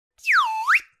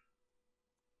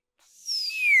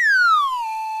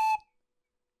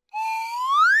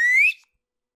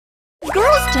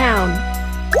town.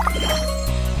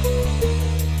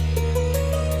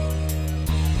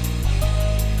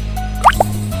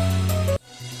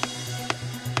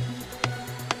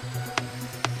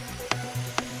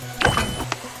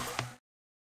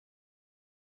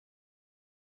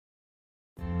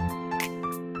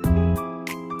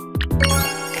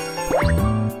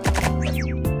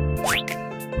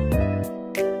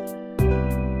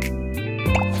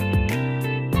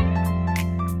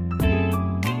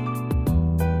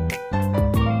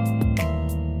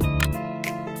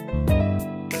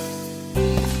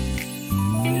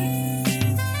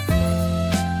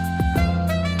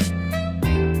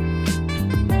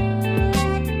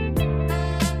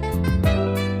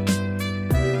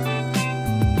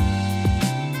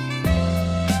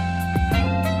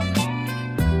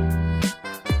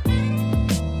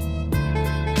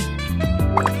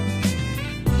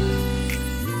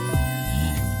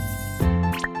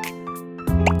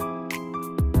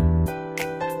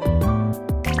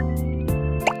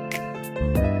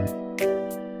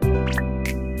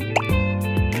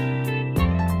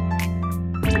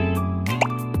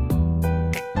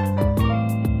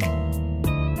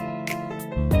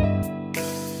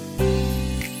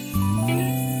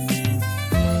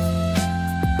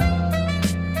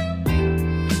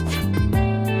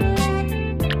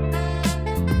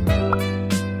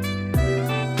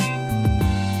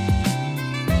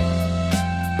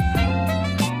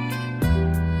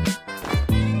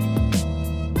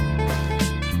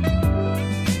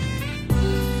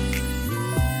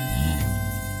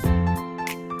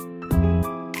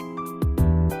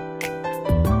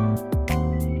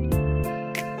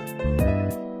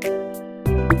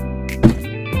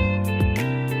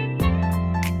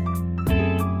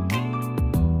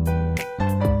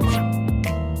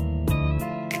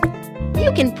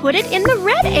 You can put it in the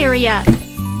red area.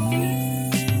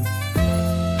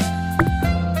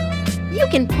 You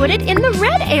can put it in the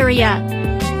red area.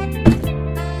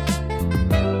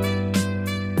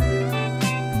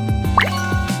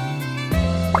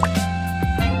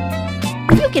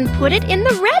 You can put it in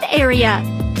the red area.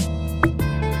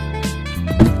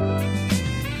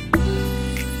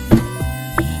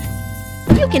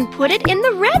 You can put it in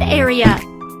the red area.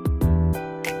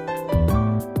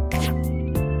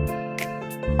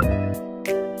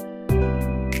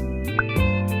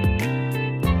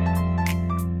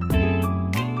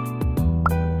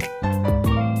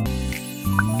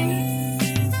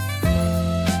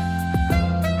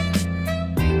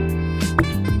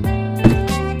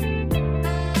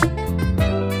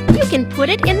 You can put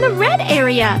it in the red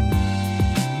area.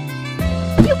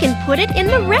 You can put it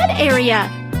in the red area.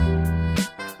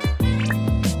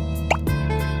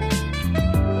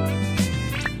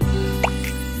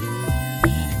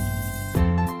 You can put it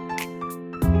in the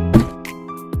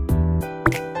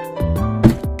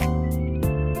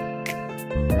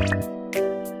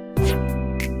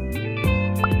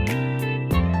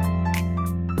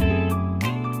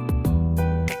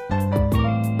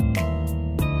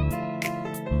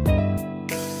area.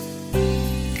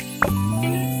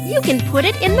 You can put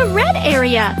it in the red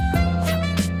area.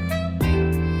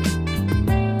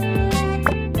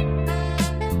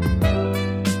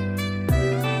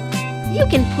 You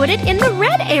can put it in the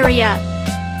red area.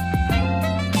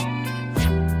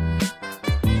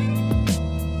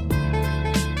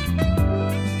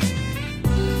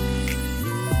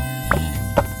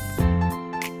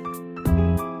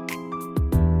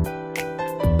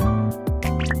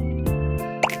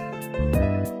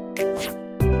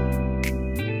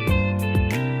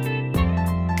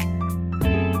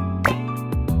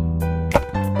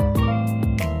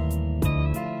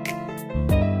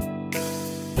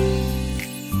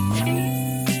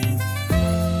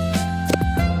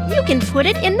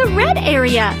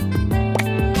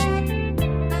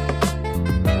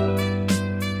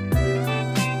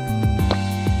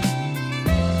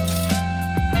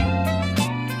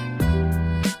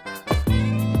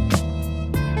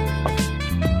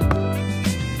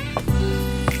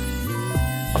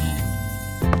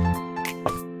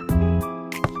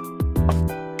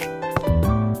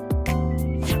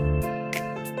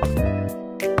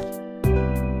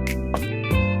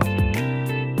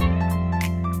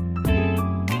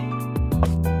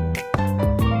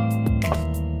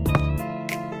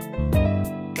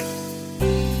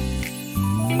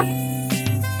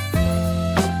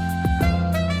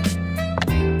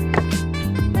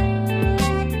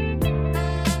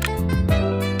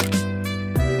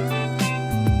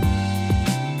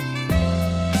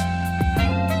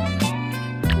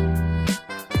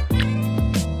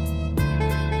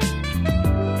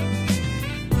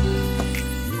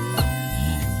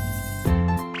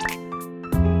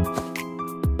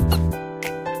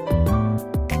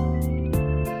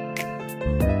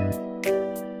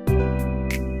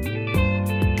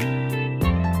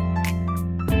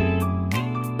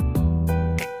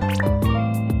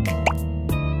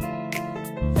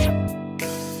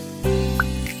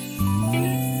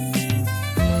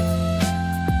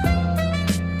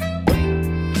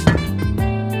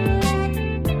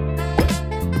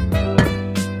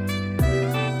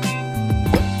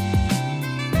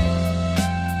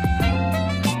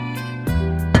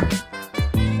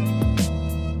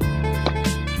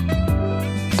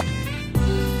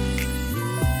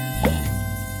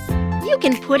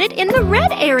 can put it in the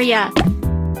red area.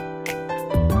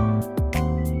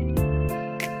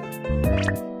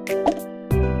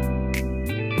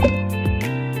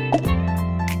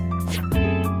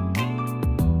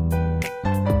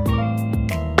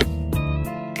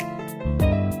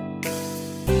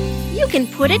 You can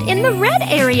put it in the red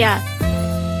area.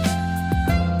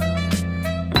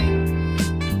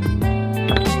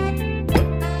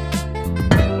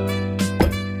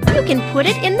 You can put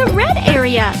it in the red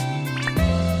area.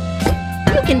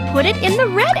 You can put it in the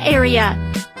red area.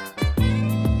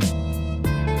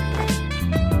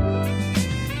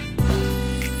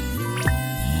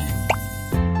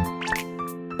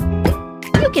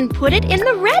 You can put it in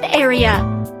the red area.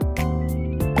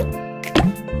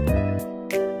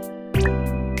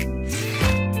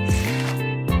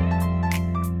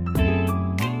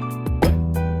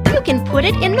 You can put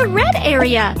it in the red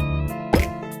area.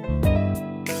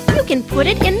 You can put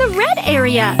it in the red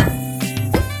area.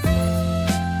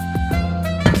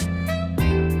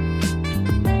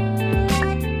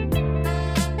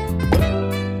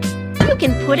 You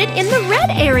can put it in the red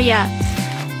area.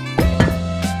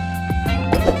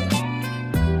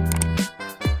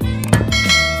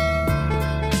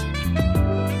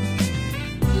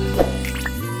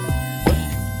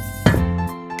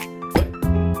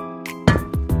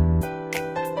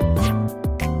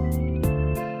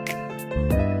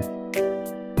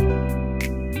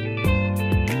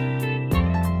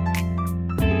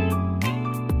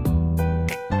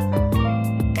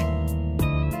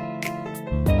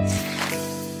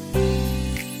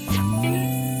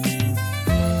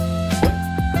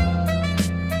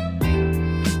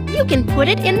 You can put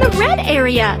it in the red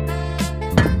area.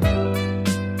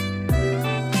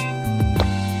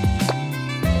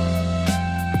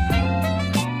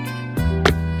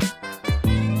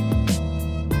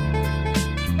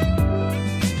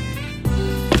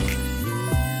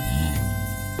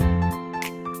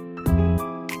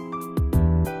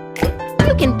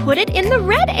 You can put it in the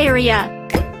red area.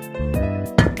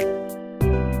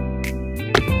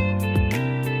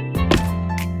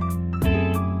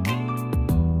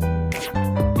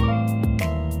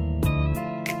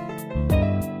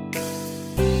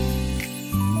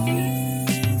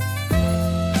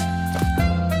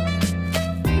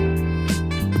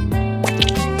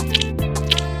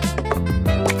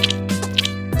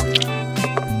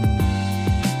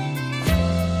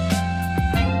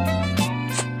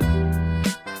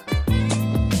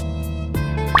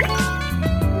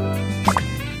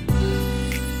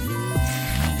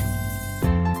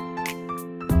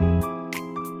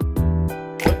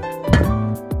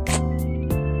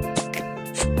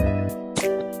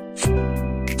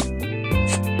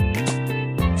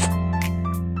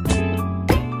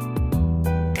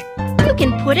 You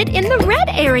can put it in the red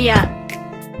area.